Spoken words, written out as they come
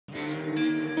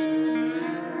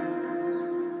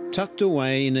Tucked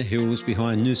away in the hills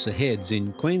behind Noosa Heads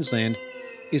in Queensland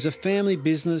is a family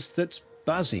business that's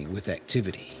buzzing with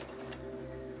activity.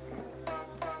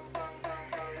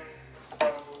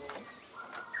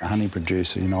 A honey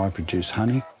producer, I produce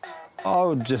honey. I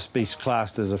would just be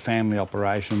classed as a family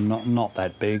operation, not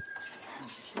that big.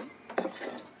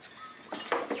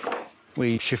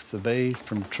 We shift the bees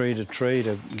from tree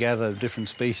to gather different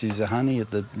species of honey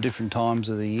at the different times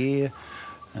of the year,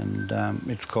 and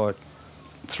it's quite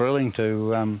thrilling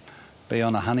to be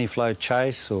on a honey flow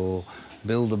chase or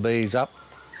build the bees up,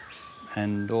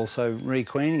 and also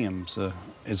requeening them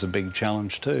is a big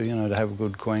challenge too, to have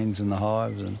good queens in the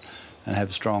hives and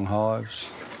have strong hives.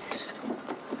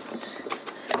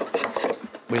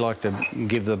 We like to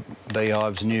give the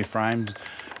beehives new frames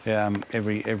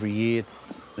every year.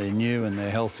 They're new and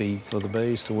they're healthy for the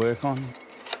bees to work on.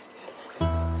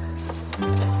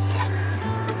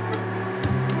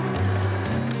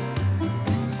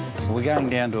 We're going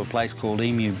down to a place called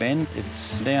Emu Bend.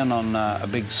 It's down on a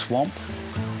big swamp,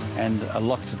 and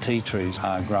lots of tea trees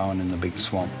are growing in the big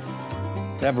swamp.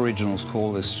 The Aboriginals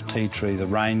call this tea tree the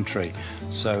rain tree.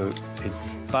 So it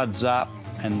buds up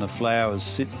and the flowers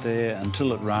sit there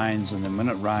until it rains, and then when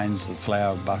it rains, the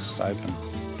flower busts open.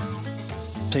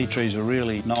 Tea trees are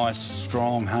really nice,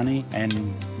 strong honey, and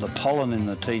the pollen in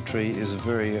the tea tree is a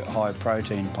very high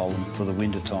protein pollen for the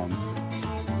winter time.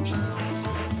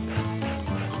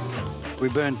 We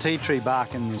burn tea tree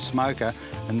bark in the smoker,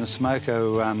 and the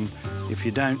smoker, if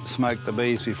you don't smoke the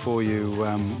bees before you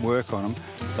work on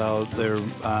them, they're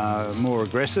more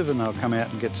aggressive and they'll come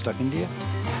out and get stuck into you.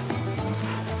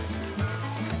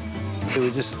 So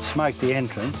we just smoke the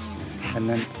entrance, and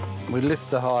then we lift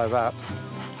the hive up,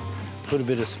 put a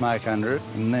bit of smoke under it,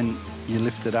 and then you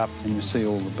lift it up and you see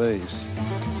all the bees.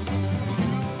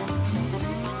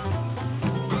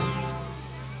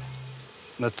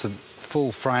 That's a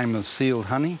full frame of sealed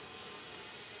honey,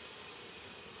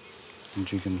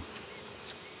 and you can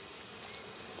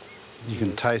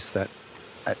taste that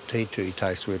tea tree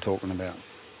taste we were talking about.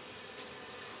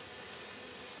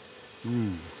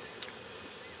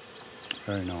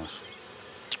 Very nice.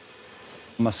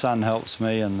 My son helps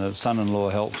me and the son-in-law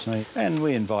helps me, and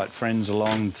we invite friends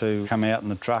along to come out in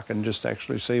the truck and just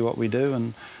actually see what we do,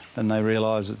 and then they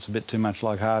realise it's a bit too much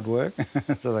like hard work,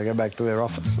 so they go back to their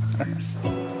office.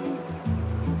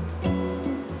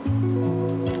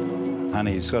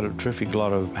 Honey's got a terrific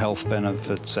lot of health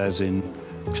benefits, as in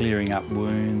clearing up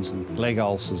wounds and leg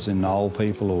ulcers in old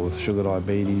people or with sugar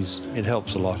diabetes. It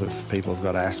helps a lot if people have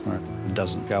got asthma. It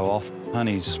doesn't go off.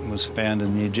 Honey was found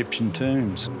in the Egyptian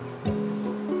tombs.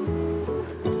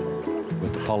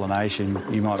 With the pollination,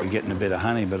 you might be getting a bit of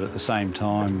honey, but at the same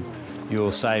time,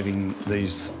 you're saving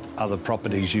these other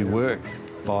properties you work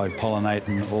by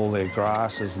pollinating all their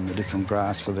grasses and the different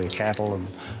grass for their cattle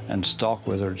and stock,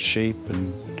 whether it's sheep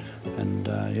and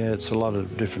yeah, it's a lot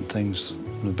of different things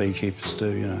the beekeepers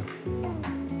do,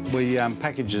 We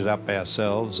package it up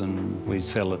ourselves and we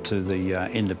sell it to the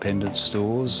independent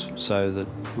stores so that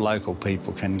local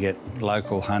people can get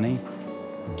local honey.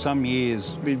 Some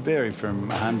years we vary from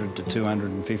 100 to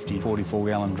 250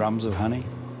 44-gallon drums of honey.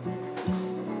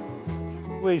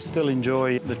 We still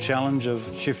enjoy the challenge of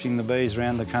shifting the bees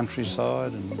around the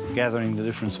countryside and gathering the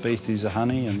different species of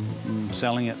honey and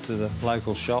selling it to the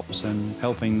local shops and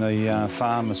helping the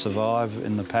farmer survive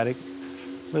in the paddock.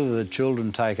 Whether the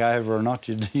children take over or not,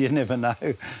 you never know.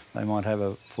 They might have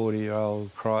a 40-year-old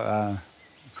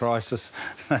crisis.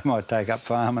 They might take up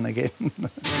farming again.